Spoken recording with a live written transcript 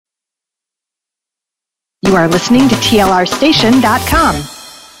You are listening to TLRstation.com.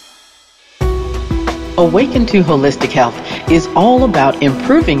 Awaken to Holistic Health is all about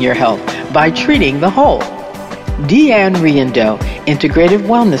improving your health by treating the whole. Deanne Riendo, Integrative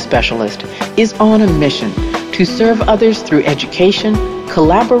Wellness Specialist, is on a mission to serve others through education,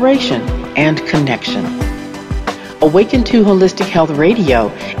 collaboration, and connection. Awaken to Holistic Health Radio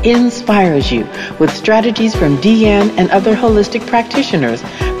inspires you with strategies from Deanne and other holistic practitioners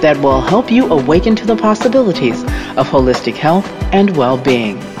that will help you awaken to the possibilities of holistic health and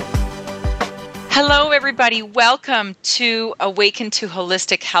well-being. Hello, everybody. Welcome to Awaken to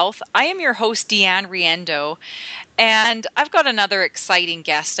Holistic Health. I am your host, Deanne Riendo, and I've got another exciting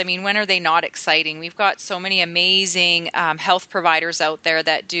guest. I mean, when are they not exciting? We've got so many amazing health providers out there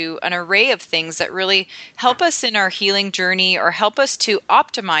that do an array of things that really help us in our healing journey or help us to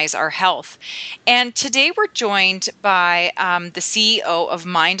optimize our health. And today we're joined by the CEO of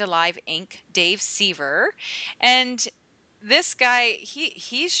Mind Alive Inc., Dave Seaver, and this guy,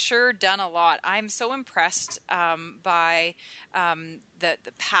 he's sure done a lot. I'm so impressed by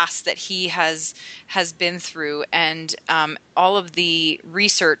the past that he has been through, and all of the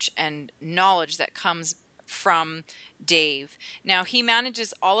research and knowledge that comes from Dave. Now, he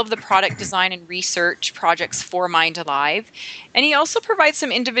manages all of the product design and research projects for Mind Alive, and he also provides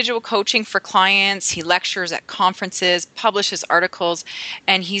some individual coaching for clients. He lectures at conferences, publishes articles,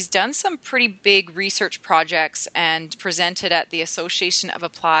 and he's done some pretty big research projects and presented at the Association of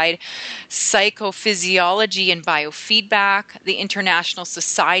Applied Psychophysiology and Biofeedback, the International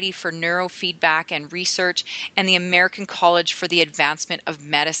Society for Neurofeedback and Research, and the American College for the Advancement of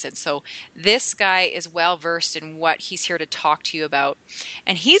Medicine. So this guy is well versed in what he's here to talk to you about.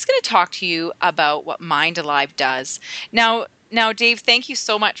 And he's going to talk to you about what Mind Alive does. Now, Dave, thank you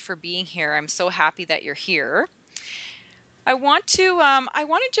so much for being here. I'm so happy that you're here. I want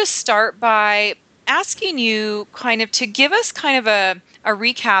to just start by asking you kind of to give us kind of a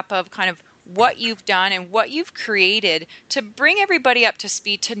recap of kind of what you've done and what you've created to bring everybody up to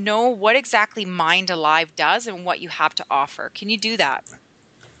speed to know what exactly Mind Alive does and what you have to offer. Can you do that?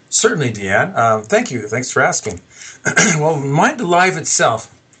 Certainly, Deanne. Thank you. Thanks for asking. Well, Mind Alive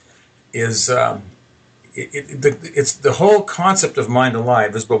itself is it's the whole concept of Mind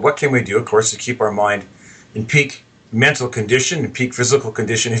Alive is, but what can we do, of course, to keep our mind in peak mental condition, in peak physical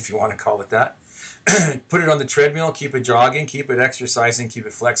condition, if you want to call it that. Put it on the treadmill, keep it jogging, keep it exercising, keep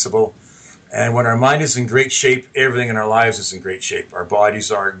it flexible. And when our mind is in great shape, everything in our lives is in great shape. Our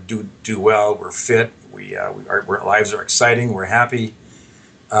bodies do well. We're fit. Our lives are exciting. We're happy.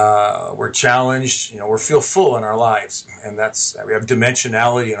 We're challenged, we feel full in our lives, and we have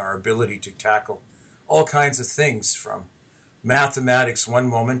dimensionality in our ability to tackle all kinds of things, from mathematics one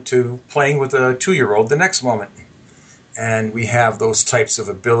moment to playing with a 2-year-old the next moment, and we have those types of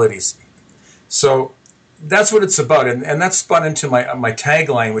abilities. So that's what it's about, and that's spun into my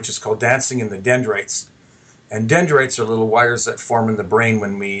tagline, which is called Dancing in the Dendrites. And dendrites are little wires that form in the brain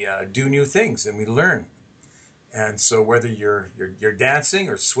when we do new things and we learn. And so whether you're dancing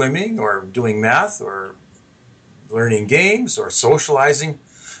or swimming or doing math or learning games or socializing,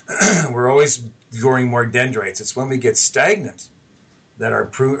 we're always growing more dendrites. It's when we get stagnant that our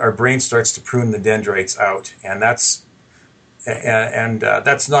brain starts to prune the dendrites out, and that's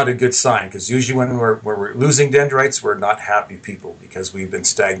not a good sign, because usually when we're losing dendrites, we're not happy people because we've been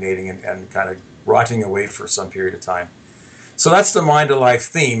stagnating and kind of rotting away for some period of time. So that's the Mind Alive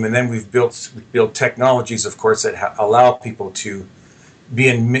theme, and then we've built technologies, of course, that allow people to be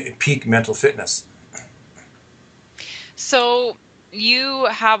in peak mental fitness. So you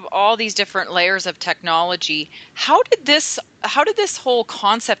have all these different layers of technology. How did this whole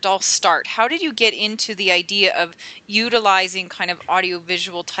concept all start? How did you get into the idea of utilizing kind of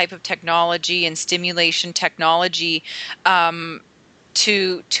audiovisual type of technology and stimulation technology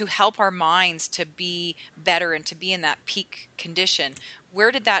to help our minds to be better and to be in that peak condition?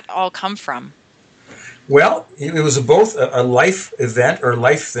 Where did that all come from? Well, it was both a life event or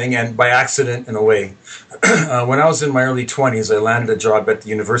life thing and by accident in a way. When I was in my early 20s, I landed a job at the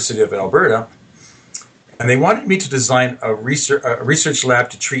University of Alberta, and they wanted me to design a research lab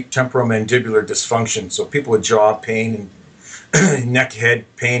to treat temporomandibular dysfunction. So people with jaw pain and neck, head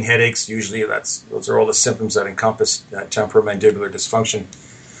pain, headaches, usually those are all the symptoms that encompass temporomandibular dysfunction.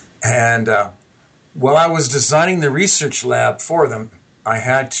 And while I was designing the research lab for them, I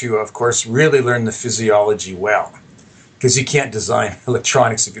had to, of course, really learn the physiology well, because you can't design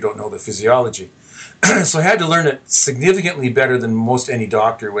electronics if you don't know the physiology. So I had to learn it significantly better than most any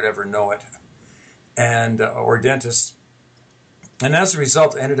doctor would ever know it, and or dentist. And as a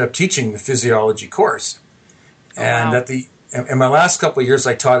result, I ended up teaching the physiology course. And wow. in my last couple of years,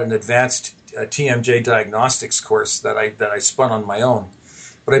 I taught an advanced TMJ diagnostics course that I spun on my own.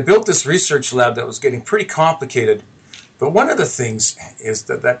 But I built this research lab that was getting pretty complicated. But one of the things is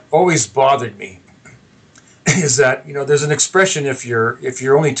that always bothered me is that, there's an expression, if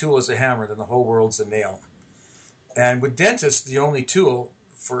your only tool is a hammer, then the whole world's a nail. And with dentists, the only tool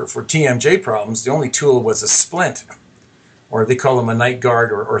for TMJ problems, the only tool was a splint, or they call them a night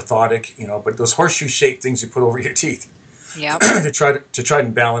guard or orthotic, but those horseshoe-shaped things you put over your teeth, to try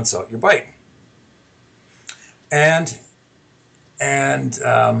and balance out your bite. And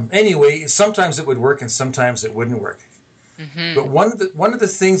anyway, sometimes it would work and sometimes it wouldn't work. Mm-hmm. But one of the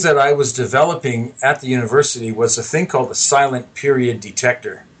things that I was developing at the university was a thing called a silent period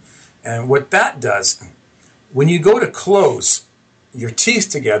detector. And what that does, when you go to close your teeth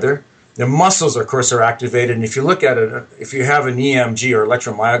together, the muscles, of course, are activated. And if you look at it, if you have an EMG or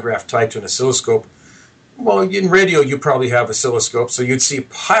electromyograph tied to an oscilloscope, well, in radio you probably have oscilloscope, so you'd see a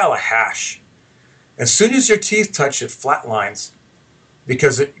pile of hash. As soon as your teeth touch, it flatlines,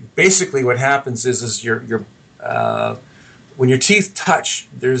 because basically what happens is your when your teeth touch,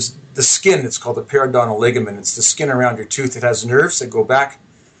 there's the skin. It's called the periodontal ligament. It's the skin around your tooth. It has nerves that go back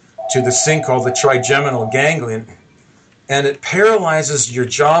to this thing called the trigeminal ganglion, and it paralyzes your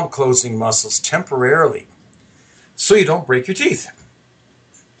jaw closing muscles temporarily, so you don't break your teeth.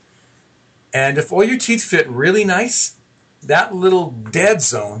 And if all your teeth fit really nice, that little dead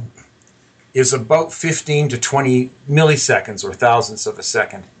zone is about 15 to 20 milliseconds or thousandths of a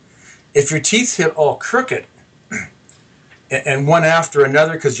second. If your teeth hit all crooked, and one after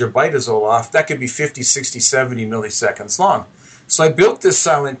another because your bite is all off, that could be 50, 60, 70 milliseconds long. So I built this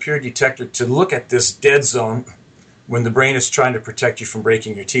silent period detector to look at this dead zone when the brain is trying to protect you from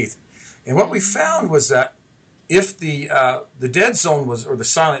breaking your teeth. And what we found was that if the dead zone was, or the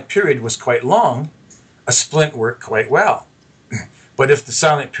silent period was quite long, a splint worked quite well. But if the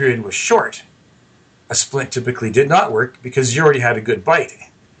silent period was short, a splint typically did not work because you already had a good bite.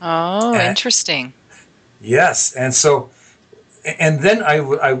 Oh, interesting. Yes, and so, and then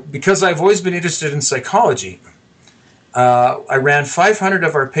I because I've always been interested in psychology, I ran 500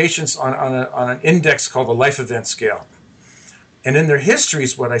 of our patients on an index called the life event scale. And in their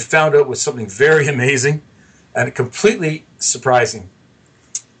histories, what I found out was something very amazing and completely surprising.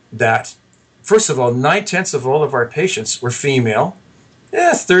 That, first of all, 9/10 of all of our patients were female,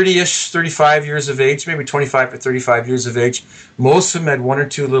 30-ish, 35 years of age, maybe 25 to 35 years of age. Most of them had one or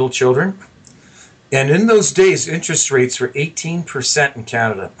two little children. And in those days, interest rates were 18% in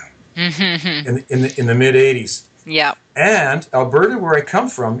Canada, in the mid-'80s. Yeah. And Alberta, where I come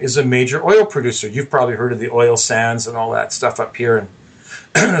from, is a major oil producer. You've probably heard of the oil sands and all that stuff up here. And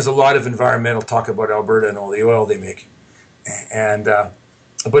there's a lot of environmental talk about Alberta and all the oil they make. And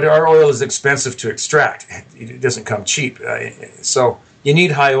but our oil is expensive to extract. It doesn't come cheap. So you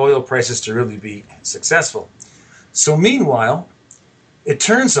need high oil prices to really be successful. So meanwhile, it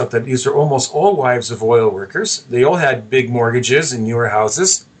turns out that these are almost all wives of oil workers. They all had big mortgages in newer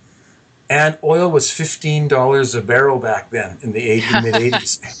houses. And oil was $15 a barrel back then in the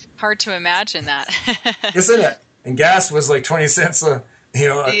mid-'80s. Hard to imagine that. Isn't it? And gas was like 20 cents a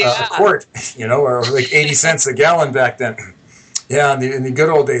quart, or like 80 cents a gallon back then. Yeah, in the good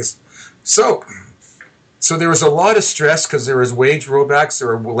old days. So there was a lot of stress because there was wage rollbacks,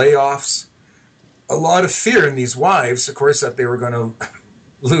 there were layoffs, a lot of fear in these wives, of course, that they were going to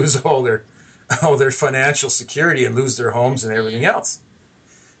lose all their financial security and lose their homes and everything else.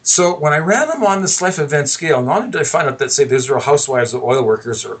 So when I ran them on this life event scale, not only did I find out that, say, these were housewives of oil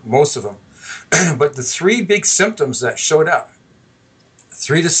workers, or most of them, but the three big symptoms that showed up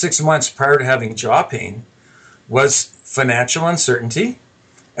 3 to 6 months prior to having jaw pain was financial uncertainty,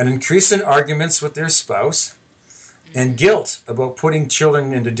 an increase in arguments with their spouse, and guilt about putting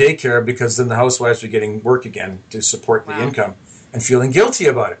children into daycare because then the housewives were getting work again to support the income and feeling guilty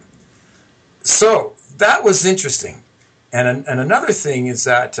about it. So that was interesting. And another thing is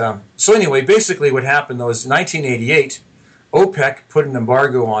that, so anyway, basically what happened though is 1988, OPEC put an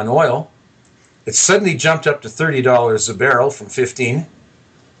embargo on oil. It suddenly jumped up to $30 a barrel from $15,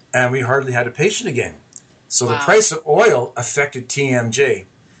 and we hardly had a patient again. So the price of oil affected TMJ.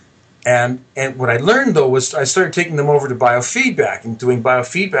 And what I learned though was I started taking them over to biofeedback and doing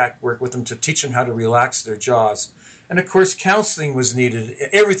biofeedback work with them to teach them how to relax their jaws. And of course, counseling was needed.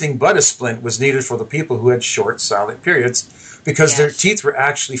 Everything but a splint was needed for the people who had short silent periods because their teeth were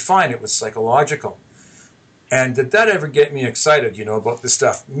actually fine. It was psychological. And did that ever get me excited, about this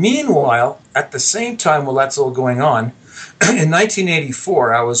stuff? Meanwhile, at the same time while that's all going on, in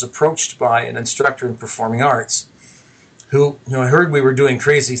 1984, I was approached by an instructor in performing arts who, I heard we were doing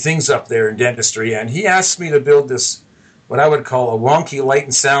crazy things up there in dentistry, and he asked me to build this, what I would call a wonky light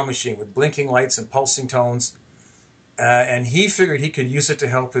and sound machine with blinking lights and pulsing tones. And he figured he could use it to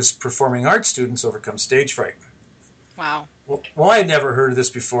help his performing arts students overcome stage fright. Wow. Well, I had never heard of this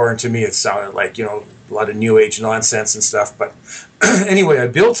before, and to me it sounded like, a lot of New Age nonsense and stuff. But anyway, I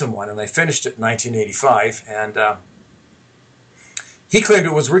built him one, and I finished it in 1985, and he claimed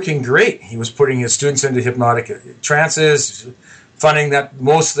it was working great. He was putting his students into hypnotic trances, finding that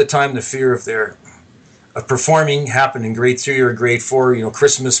most of the time the fear of performing happened in grade 3 or grade 4,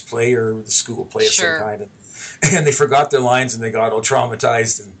 Christmas play or the school play of some kind. And they forgot their lines, and they got all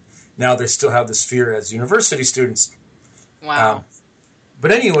traumatized, and now they still have this fear as university students. Wow.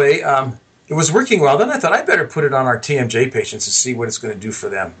 But anyway, it was working well. Then I thought I better put it on our TMJ patients to see what it's going to do for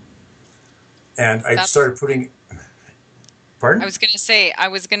them. And I started putting... Pardon? I was going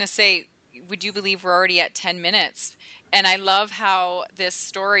to say, would you believe we're already at 10 minutes? And I love how this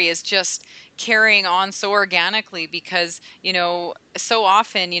story is just carrying on so organically because, so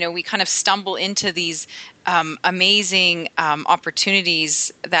often, we kind of stumble into these amazing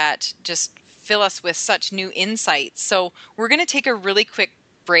opportunities that just fill us with such new insights. So we're going to take a really quick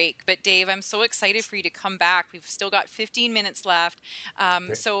break. But Dave, I'm so excited for you to come back. We've still got 15 minutes left.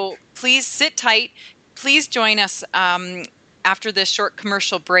 Okay. So please sit tight. Please join us after this short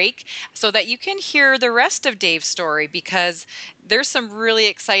commercial break so that you can hear the rest of Dave's story, because there's some really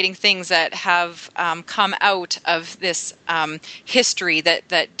exciting things that have come out of this history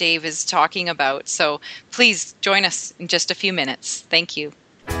that Dave is talking about. So please join us in just a few minutes. Thank you.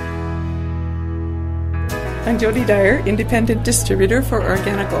 I'm Jody Dyer, independent distributor for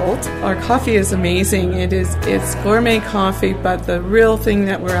Organic Gold. Our coffee is amazing. It's gourmet coffee, but the real thing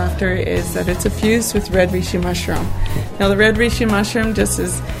that we're after is that it's infused with red reishi mushroom. Now, the red reishi mushroom just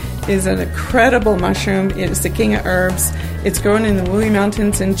is an incredible mushroom. It's the king of herbs. It's grown in the Woolly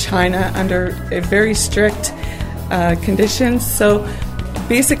Mountains in China under a very strict conditions. So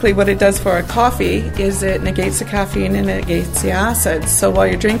basically what it does for a coffee is it negates the caffeine and it negates the acids. So while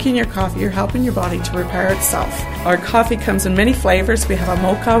you're drinking your coffee, you're helping your body to repair itself. Our coffee comes in many flavors. We have a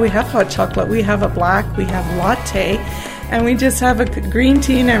mocha, we have hot chocolate, we have a black, we have latte, and we just have a green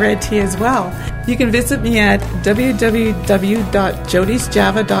tea and a red tea as well. You can visit me at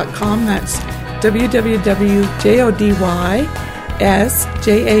www.jodysjava.com. That's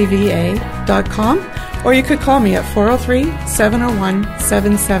www.jodysjava.com. Or you could call me at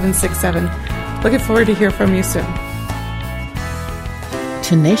 403-701-7767. Looking forward to hear from you soon.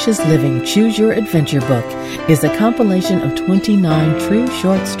 Tenacious Living Choose Your Adventure book is a compilation of 29 true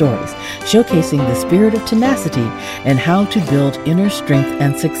short stories showcasing the spirit of tenacity and how to build inner strength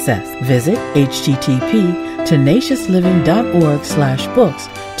and success. Visit http://tenaciousliving.org/books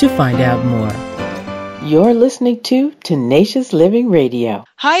to find out more. You're listening to Tenacious Living Radio.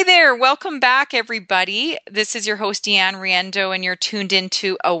 Hi there. Welcome back, everybody. This is your host, Deanne Riendo, and you're tuned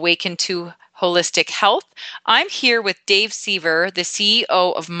into Awaken to Holistic Health. I'm here with Dave Seaver, the CEO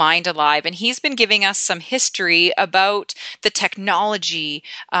of Mind Alive, and he's been giving us some history about the technology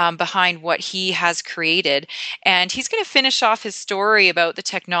behind what he has created. And he's going to finish off his story about the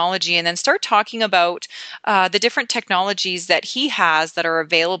technology and then start talking about the different technologies that he has that are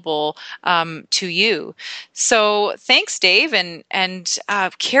available to you. So thanks, Dave, and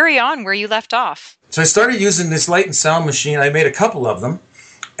carry on where you left off. So I started using this light and sound machine. I made a couple of them.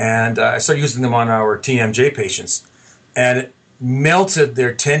 And I started using them on our TMJ patients. And it melted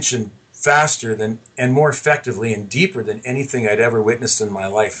their tension faster and more effectively and deeper than anything I'd ever witnessed in my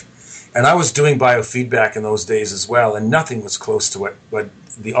life. And I was doing biofeedback in those days as well, and nothing was close to what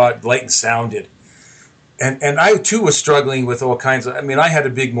the light and sound did. And I, too, was struggling with all kinds of... I had a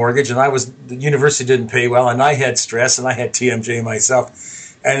big mortgage, and the university didn't pay well, and I had stress, and I had TMJ myself.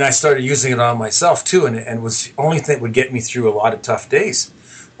 And I started using it on myself, too, and it was the only thing that would get me through a lot of tough days.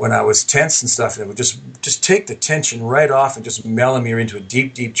 When I was tense and stuff, and it would just take the tension right off and just mellow me into a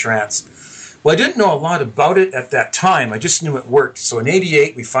deep, deep trance. Well, I didn't know a lot about it at that time. I just knew it worked. So in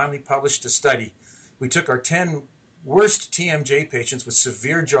 '88, we finally published a study. We took our 10 worst TMJ patients with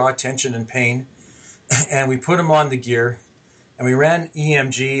severe jaw tension and pain, and we put them on the gear, and we ran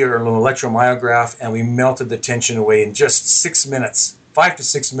EMG or an electromyograph, and we melted the tension away in just 6 minutes, 5 to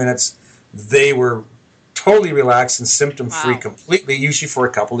 6 minutes. They were totally relaxed and symptom-free completely, usually for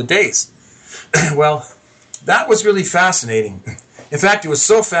a couple of days. Well, that was really fascinating. In fact, it was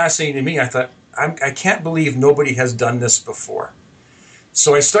so fascinating to me, I thought, I can't believe nobody has done this before.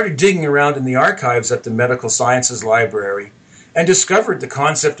 So I started digging around in the archives at the Medical Sciences Library and discovered the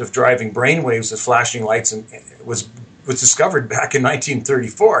concept of driving brainwaves with flashing lights, and was discovered back in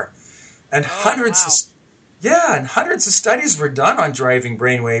 1934. And hundreds of studies were done on driving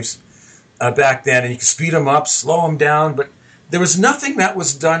brainwaves. back then, and you could speed them up, slow them down, but there was nothing that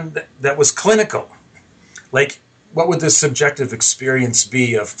was done that was clinical. Like, what would the subjective experience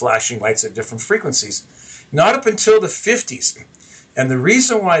be of flashing lights at different frequencies? Not up until the 50s. And the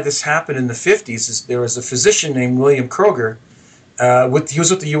reason why this happened in the 50s is there was a physician named William Kroger. He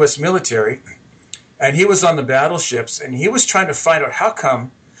was with the U.S. military, and he was on the battleships, and he was trying to find out how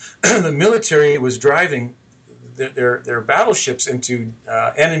come the military was driving their battleships into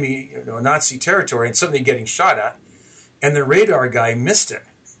enemy, Nazi territory, and suddenly getting shot at, and the radar guy missed it.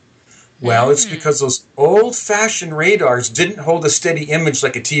 Well, it's because those old-fashioned radars didn't hold a steady image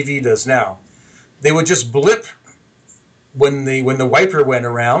like a TV does now. They would just blip when the wiper went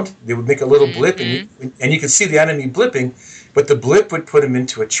around. They would make a little blip, and you could see the enemy blipping, but the blip would put him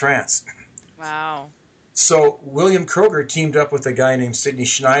into a trance. Wow. So William Kroger teamed up with a guy named Sidney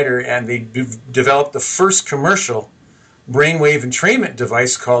Schneider, and they developed the first commercial brainwave entrainment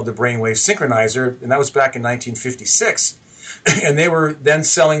device called the brainwave synchronizer, and that was back in 1956. And they were then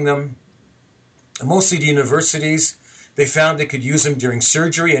selling them mostly to universities. They found they could use them during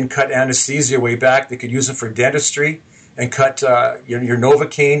surgery and cut anesthesia way back. They could use them for dentistry and cut your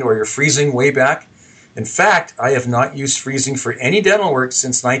Novocaine or your freezing way back. In fact, I have not used freezing for any dental work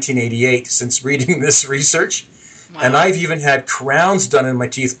since 1988, since reading this research. Wow. And I've even had crowns done in my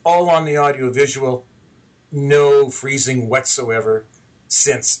teeth, all on the audiovisual, no freezing whatsoever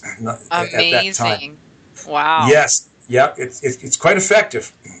since at that time. Wow. Yes. Yeah, it's quite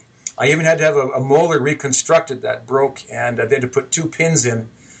effective. I even had to have a molar reconstructed that broke, and they had to put 2 pins in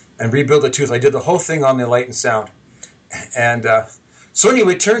and rebuild the tooth. I did the whole thing on the light and sound. And so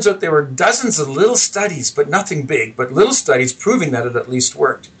anyway, it turns out there were dozens of little studies, but nothing big, but little studies proving that it at least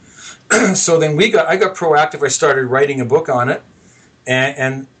worked. So then I got proactive. I started writing a book on it,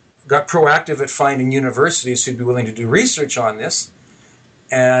 and got proactive at finding universities who'd be willing to do research on this.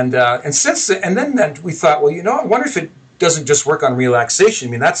 And then we thought, well, I wonder if it doesn't just work on relaxation.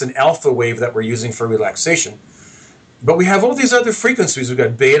 I mean, that's an alpha wave that we're using for relaxation. But we have all these other frequencies. We've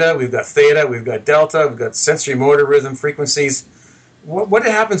got beta, we've got theta, we've got delta, we've got sensory motor rhythm frequencies. What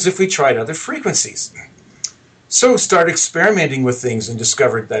happens if we tried other frequencies? So started experimenting with things and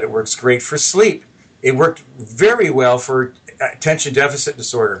discovered that it works great for sleep. It worked very well for attention deficit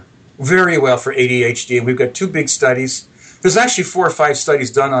disorder, very well for ADHD. And we've got 2 big studies. There's actually 4 or 5 studies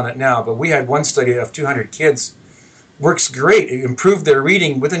done on it now, but we had one study of 200 kids. Works great. It improved their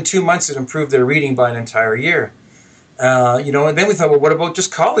reading. Within 2 months, it improved their reading by an entire year. And then we thought, well, what about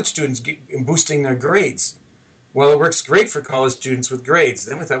just college students boosting their grades? Well, it works great for college students with grades.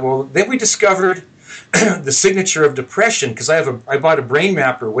 Then we thought, well, then we discovered the signature of depression, because I bought a brain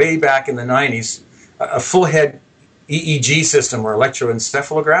mapper way back in the 90s, a full head EEG system or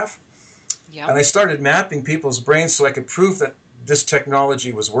electroencephalograph. Yep. And I started mapping people's brains so I could prove that this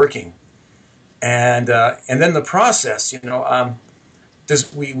technology was working. And then the process,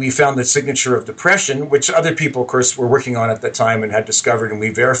 we found the signature of depression, which other people, of course, were working on at that time and had discovered, and we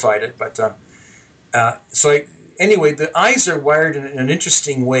verified it. But anyway, the eyes are wired in an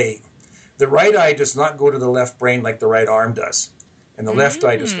interesting way. The right eye does not go to the left brain like the right arm does, and the left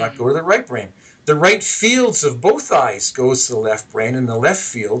eye does not go to the right brain. The right fields of both eyes goes to the left brain, and the left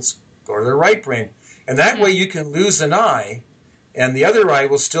fields go to the right brain. And that way you can lose an eye, and the other eye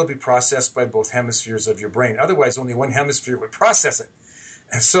will still be processed by both hemispheres of your brain. Otherwise, only one hemisphere would process it.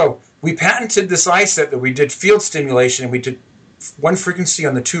 And so we patented this eye set that we did field stimulation, and we did one frequency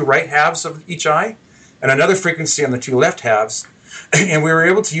on the 2 right halves of each eye and another frequency on the 2 left halves, and we were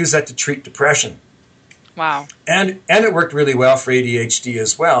able to use that to treat depression. Wow. And it worked really well for ADHD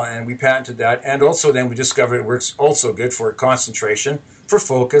as well, and we patented that. And also then we discovered it works also good for concentration, for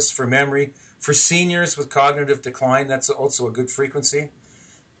focus, for memory, for seniors with cognitive decline. That's also a good frequency.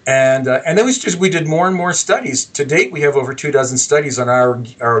 And then we did more and more studies. To date, we have over 24 studies on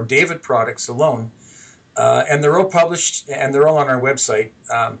our David products alone, and they're all published and they're all on our website.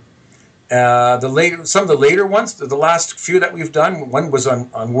 Some of the later ones, the last few that we've done, one was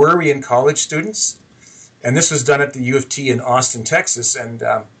on worry in college students, and this was done at the U of T in Austin, Texas. And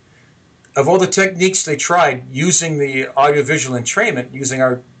of all the techniques they tried using the audiovisual entrainment, using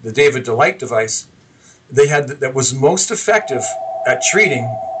the David Delight device, they had that was most effective at treating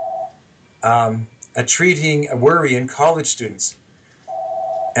worry in college students.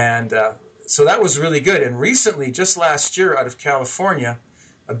 And so that was really good. And recently, just last year out of California,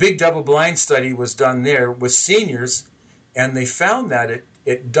 a big double-blind study was done there with seniors, and they found that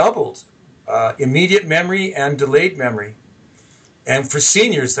it doubled immediate memory and delayed memory. And for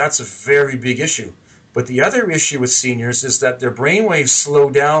seniors, that's a very big issue. But the other issue with seniors is that their brainwaves slow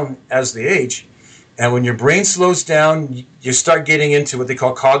down as they age, And when your brain slows down, you start getting into what they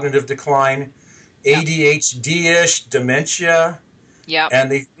call cognitive decline, ADHD-ish, dementia. Yeah.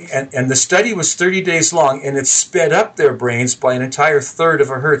 And the study was 30 days long, and it sped up their brains by an entire third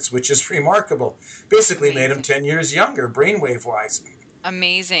of a hertz, which is remarkable. Basically made them 10 years younger, brainwave-wise.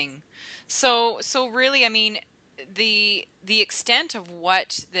 Amazing. So really, I mean, the extent of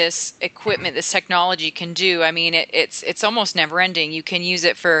what this equipment, this technology can do, I mean, it's almost never ending. You can use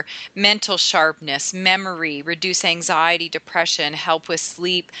it for mental sharpness, memory, reduce anxiety, depression, help with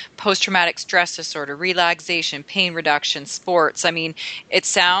sleep, post-traumatic stress disorder, relaxation, pain reduction, sports. I mean, it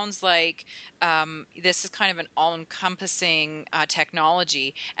sounds like this is kind of an all-encompassing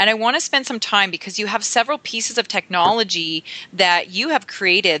technology. And I want to spend some time, because you have several pieces of technology that you have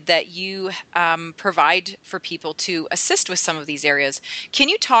created that you provide for people to assist with some of these areas. Can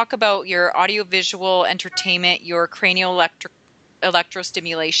you talk about your audiovisual entertainment, your cranial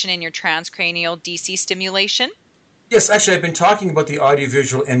electrostimulation, and your transcranial DC stimulation? Yes, actually, I've been talking about the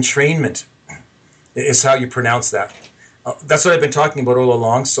audiovisual entrainment, is how you pronounce that. That's what I've been talking about all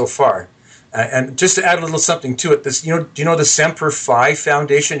along so far. And just to add a little something to it, do you know the Semper Fi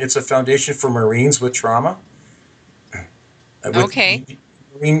Foundation? It's a foundation for Marines with trauma. Okay.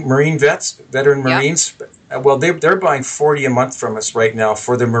 Marine vets, veteran Marines. Yep. Well, they're buying $40 a month from us right now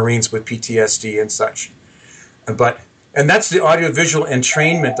for the Marines with PTSD and such. And that's the audiovisual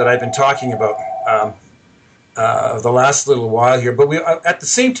entrainment that I've been talking about the last little while here. But at the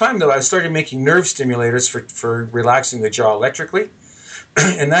same time, though, I started making nerve stimulators for relaxing the jaw electrically,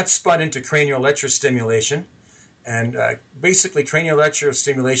 and that spun into cranial electrostimulation. And basically, cranial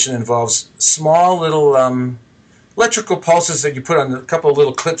electrostimulation involves small little electrical pulses that you put on a couple of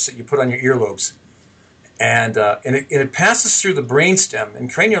little clips that you put on your earlobes. And it passes through the brainstem,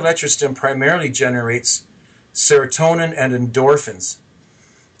 and cranial electrostim primarily generates serotonin and endorphins.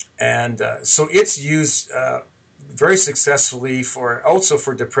 And so it's used very successfully also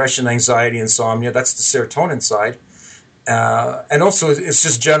for depression, anxiety, insomnia. That's the serotonin side. And also it's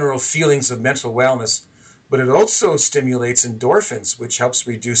just general feelings of mental wellness. But it also stimulates endorphins, which helps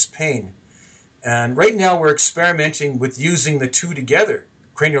reduce pain. And right now we're experimenting with using the two together,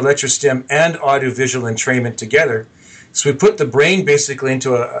 cranial electrostim and audiovisual entrainment together. So we put the brain basically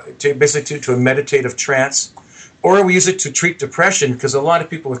into a meditative trance, or we use it to treat depression, because a lot of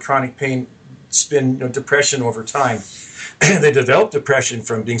people with chronic pain spin depression over time. They develop depression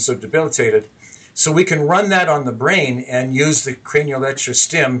from being so debilitated. So we can run that on the brain and use the cranial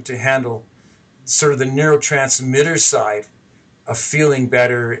electrostim to handle sort of the neurotransmitter side of feeling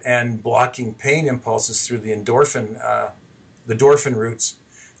better and blocking pain impulses through the endorphin routes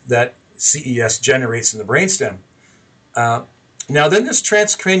that CES generates in the brainstem. Now, then this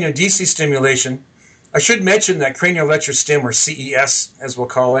transcranial DC stimulation, I should mention that cranial electrostim, or CES as we'll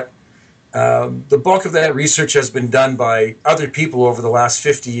call it, the bulk of that research has been done by other people over the last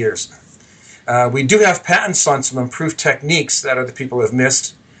 50 years. We do have patents on some improved techniques that other people have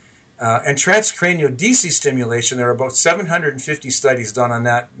missed. And transcranial DC stimulation, there are about 750 studies done on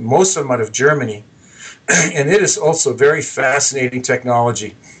that, most of them out of Germany. And it is also very fascinating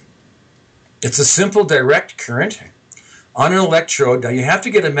technology. It's a simple direct current on an electrode. Now, you have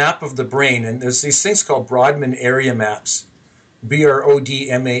to get a map of the brain, and there's these things called Brodmann area maps,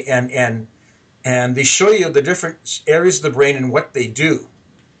 BRODMANN, and they show you the different areas of the brain and what they do.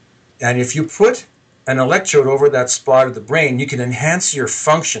 And if you put an electrode over that spot of the brain, you can enhance your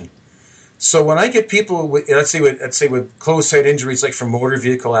function. So when I get people with, let's say with closed head injuries, like from motor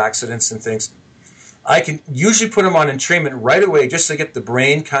vehicle accidents and things, I can usually put them on entrainment right away just to get the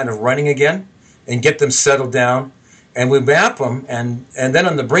brain kind of running again and get them settled down. And we map them, and then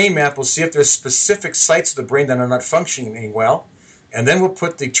on the brain map, we'll see if there's specific sites of the brain that are not functioning well. And then we'll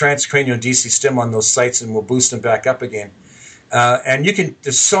put the transcranial DC stim on those sites, and we'll boost them back up again. And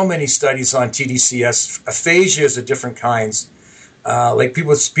there's so many studies on TDCS, aphasias of different kinds, like people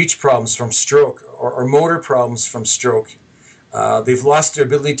with speech problems from stroke or motor problems from stroke. They've lost their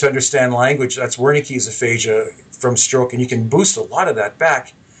ability to understand language. That's Wernicke's aphasia from stroke, and you can boost a lot of that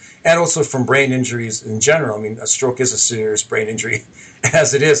back. And also from brain injuries in general. I mean, a stroke is a serious brain injury,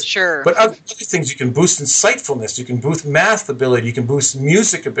 as it is. Sure. But other things, you can boost insightfulness, you can boost math ability, you can boost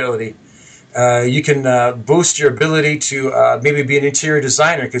music ability. You can boost your ability to maybe be an interior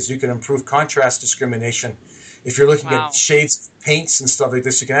designer, because you can improve contrast discrimination. If you're looking at shades of paints and stuff like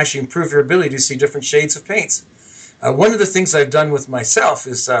this, you can actually improve your ability to see different shades of paints. One of the things I've done with myself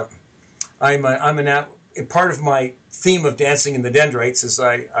is part of my theme of dancing in the dendrites is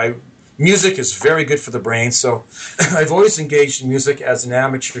music is very good for the brain. So I've always engaged in music as an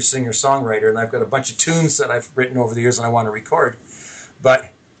amateur singer-songwriter, and I've got a bunch of tunes that I've written over the years and I want to record.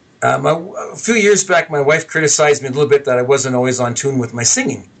 But A few years back, my wife criticized me a little bit that I wasn't always on tune with my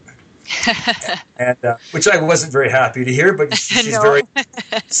singing, and which I wasn't very happy to hear. But she's very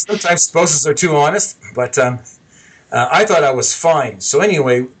sometimes spouses are too honest. But I thought I was fine. So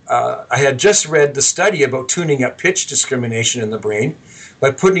anyway, I had just read the study about tuning up pitch discrimination in the brain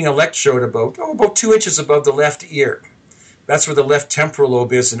by putting an electrode about 2 inches above the left ear. That's where the left temporal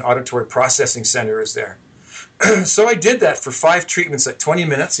lobe is, and auditory processing center is there. So I did that for 5 treatments at 20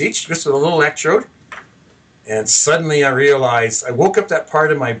 minutes each, just with a little electrode. And suddenly I woke up that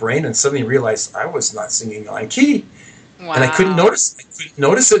part of my brain and suddenly realized I was not singing on key. Wow. And I couldn't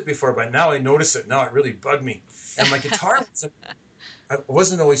notice it before, but now I notice it. Now it really bugged me. And my guitar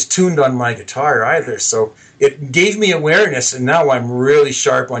wasn't always tuned on my guitar either. So it gave me awareness, and now I'm really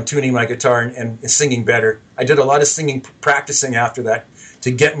sharp on tuning my guitar and singing better. I did a lot of singing practicing after that to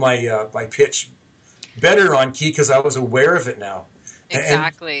get my pitch better on key because I was aware of it now.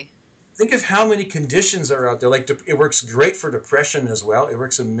 Exactly. And think of how many conditions are out there. Like it works great for depression as well. It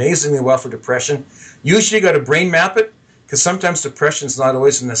works amazingly well for depression. Usually you got to brain map it because sometimes depression's not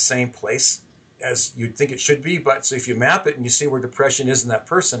always in the same place as you'd think it should be. But so if you map it and you see where depression is in that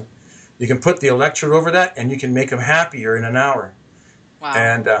person, you can put the electrode over that and you can make them happier in an hour. Wow.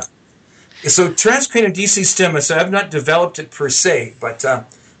 And so transcranial DC stim, so I've not developed it per se, but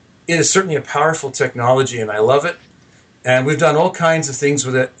it is certainly a powerful technology, and I love it. And we've done all kinds of things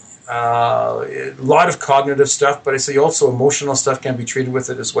with it. A lot of cognitive stuff, but I say also emotional stuff can be treated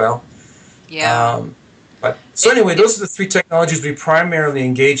with it as well. Yeah. So anyway, those are the 3 technologies we primarily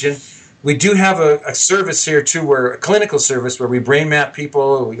engage in. We do have a service here too, a clinical service where we brain map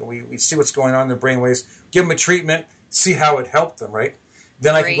people. We see what's going on in their brainwaves, give them a treatment, see how it helped them. Right.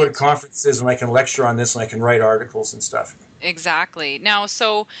 Then I can go to conferences and I can lecture on this and I can write articles and stuff. Exactly. Now,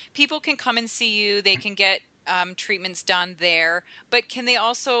 so people can come and see you. They can get treatments done there, but can they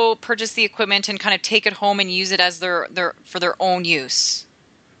also purchase the equipment and kind of take it home and use it as for their own use?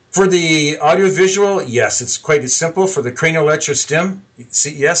 For the audiovisual, yes, it's quite simple. For the cranial electro stim,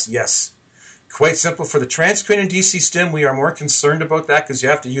 yes. Quite simple. For the transcranial DC stim, we are more concerned about that because you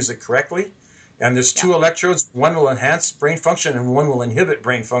have to use it correctly. And there's 2 electrodes. One will enhance brain function and one will inhibit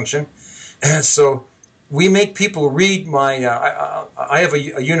brain function. And so we make people read my, I have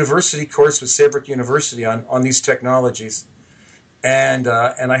a university course with Saybrook University on these technologies. And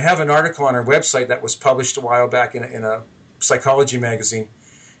I have an article on our website that was published a while back in a psychology magazine.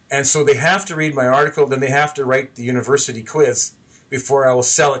 And so they have to read my article, then they have to write the university quiz before I will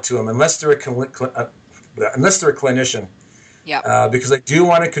sell it to them, unless they're a clinician. Yeah. Because I do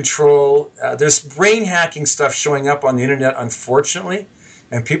want to control. There's brain hacking stuff showing up on the internet, unfortunately,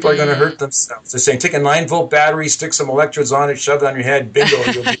 and people are going to hurt themselves. They're saying, take a 9-volt battery, stick some electrodes on it, shove it on your head, bingo.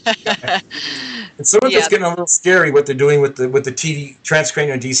 You'll be and some of it's getting a little scary what they're doing with the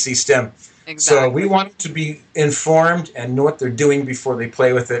transcranial DC stim. Exactly. So we want them to be informed and know what they're doing before they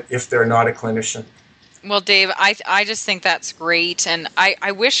play with it if they're not a clinician. Well, Dave, I just think that's great. And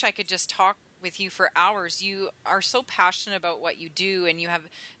I wish I could just talk with you for hours. You are so passionate about what you do, and you have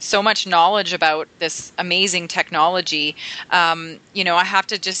so much knowledge about this amazing technology. I have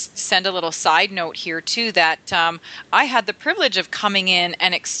to just send a little side note here too, that I had the privilege of coming in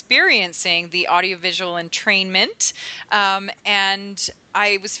and experiencing the audiovisual entrainment, and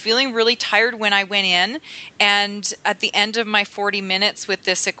I was feeling really tired when I went in, and at the end of my 40 minutes with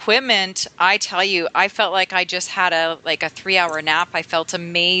this equipment, I tell you, I felt like I just had a 3-hour nap. I felt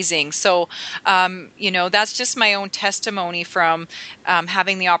amazing. So, that's just my own testimony from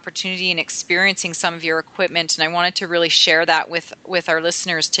having the opportunity and experiencing some of your equipment, and I wanted to really share that with our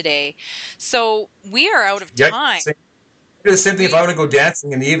listeners today. So we are out of time. The same thing. If I want to go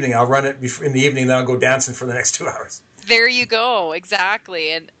dancing in the evening, I'll run it in the evening, then I'll go dancing for the next 2 hours. There you go.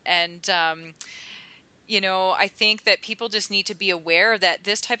 Exactly. And I think that people just need to be aware that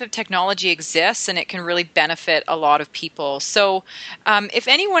this type of technology exists and it can really benefit a lot of people. So if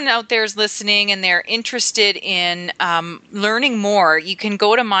anyone out there is listening and they're interested in learning more, you can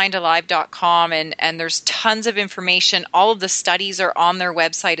go to mindalive.com and there's tons of information. All of the studies are on their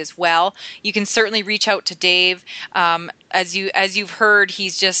website as well. You can certainly reach out to Dave. As you've heard,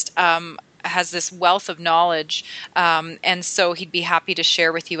 he's just has this wealth of knowledge, and so he'd be happy to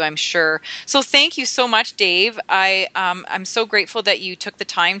share with you, I'm sure. So thank you so much, Dave. I'm so grateful that you took the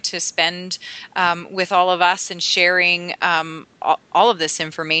time to spend with all of us and sharing all of this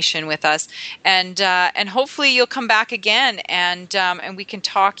information with us, and hopefully you'll come back again and we can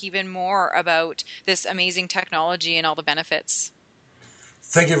talk even more about this amazing technology and all the benefits.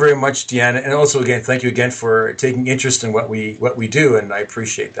 Thank you very much, Deanna, and also again, thank you again for taking interest in what we do, and I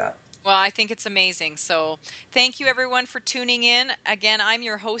appreciate that. Well, I think it's amazing. So thank you, everyone, for tuning in. Again, I'm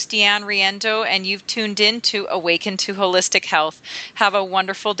your host, Deanne Riendo, and you've tuned in to Awaken to Holistic Health. Have a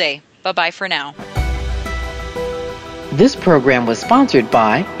wonderful day. Bye-bye for now. This program was sponsored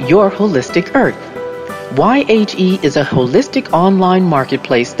by Your Holistic Earth. YHE is a holistic online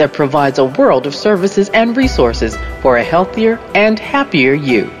marketplace that provides a world of services and resources for a healthier and happier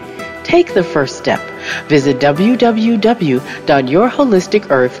you. Take the first step. Visit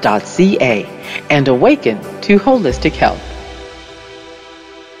www.yourholisticearth.ca and awaken to holistic health.